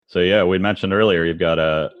So yeah, we mentioned earlier you've got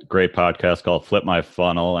a great podcast called Flip My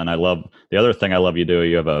Funnel, and I love the other thing I love you do.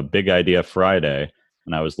 You have a Big Idea Friday,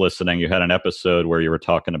 and I was listening. You had an episode where you were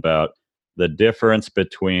talking about the difference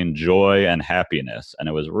between joy and happiness, and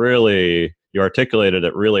it was really you articulated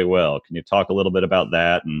it really well. Can you talk a little bit about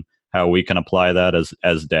that and how we can apply that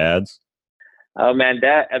as dads? Oh man,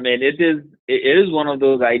 that I mean, it is one of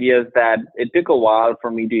those ideas that it took a while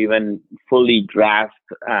for me to even fully grasp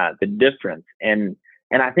the difference,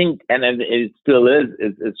 and I think, and it still is,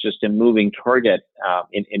 it's just a moving target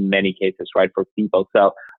in many cases, right, for people.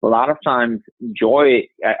 So a lot of times, joy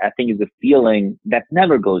I think is a feeling that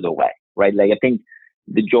never goes away, right? Like I think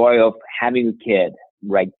the joy of having a kid,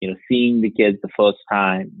 right? Seeing the kids the first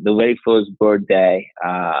time, the very first birthday,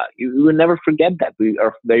 you will never forget that.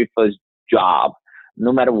 Our very first job,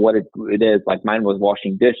 no matter what it is. Like mine was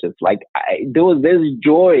washing dishes. Like there's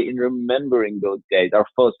joy in remembering those days. Our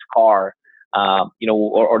first car,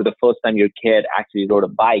 or the first time your kid actually rode a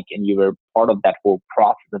bike, and you were part of that whole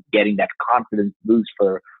process of getting that confidence boost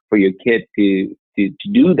for your kid to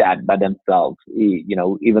do that by themselves.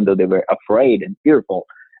 Even though they were afraid and fearful.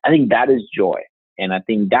 I think that is joy, and I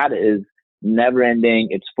think that is never ending.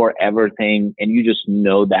 It's forever thing. And you just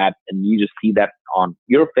know that, and you just see that on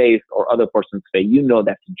your face or other person's face.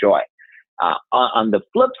 That's joy. On the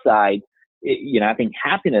flip side, I think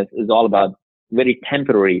happiness is all about very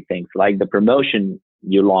temporary things, like the promotion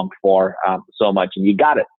you longed for so much, and you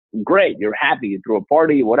got it. Great, you're happy. You threw a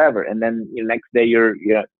party, whatever, and then next day you're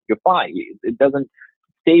fine. It doesn't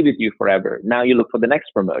stay with you forever. Now you look for the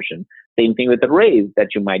next promotion. Same thing with the raise that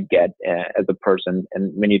you might get as a person.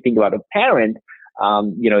 And when you think about a parent,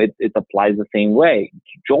 it applies the same way.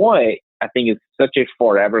 Joy, I think, is such a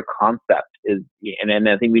forever concept. And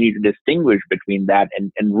I think we need to distinguish between that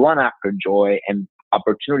and run after joy and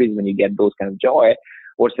opportunities when you get those kind of joy,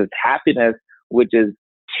 versus happiness, which is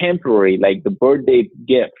temporary, like the birthday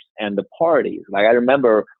gifts and the parties. Like I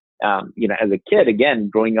remember, as a kid, again,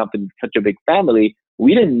 growing up in such a big family,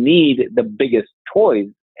 we didn't need the biggest toys.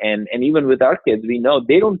 And even with our kids, we know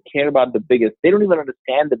they don't care about the biggest. They don't even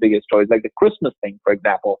understand the biggest toys, like the Christmas thing, for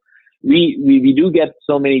example. We do get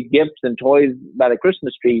so many gifts and toys by the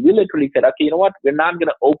Christmas tree. We literally said, okay, you know what? We're not going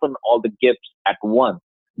to open all the gifts at once,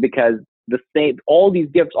 because all these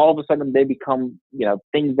gifts, all of a sudden they become,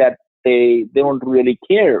 things that they don't really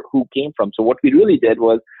care who came from. So what we really did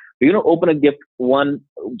was, we're going to open a gift,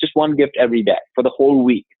 just one gift every day for the whole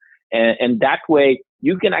week. And that way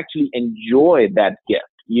you can actually enjoy that gift.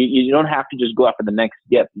 You don't have to just go after the next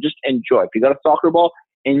gift. Just enjoy. If you got a soccer ball,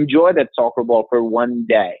 enjoy that soccer ball for one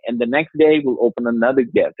day. And the next day we'll open another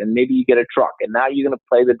gift, and maybe you get a truck, and now you're going to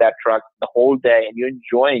play with that truck the whole day, and you're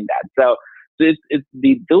enjoying that. So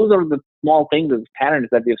those are the small things as parents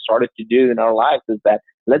that we've started to do in our lives, is that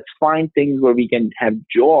let's find things where we can have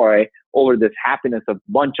joy over this happiness of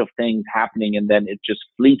bunch of things happening, and then it's just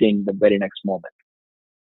fleeting the very next moment.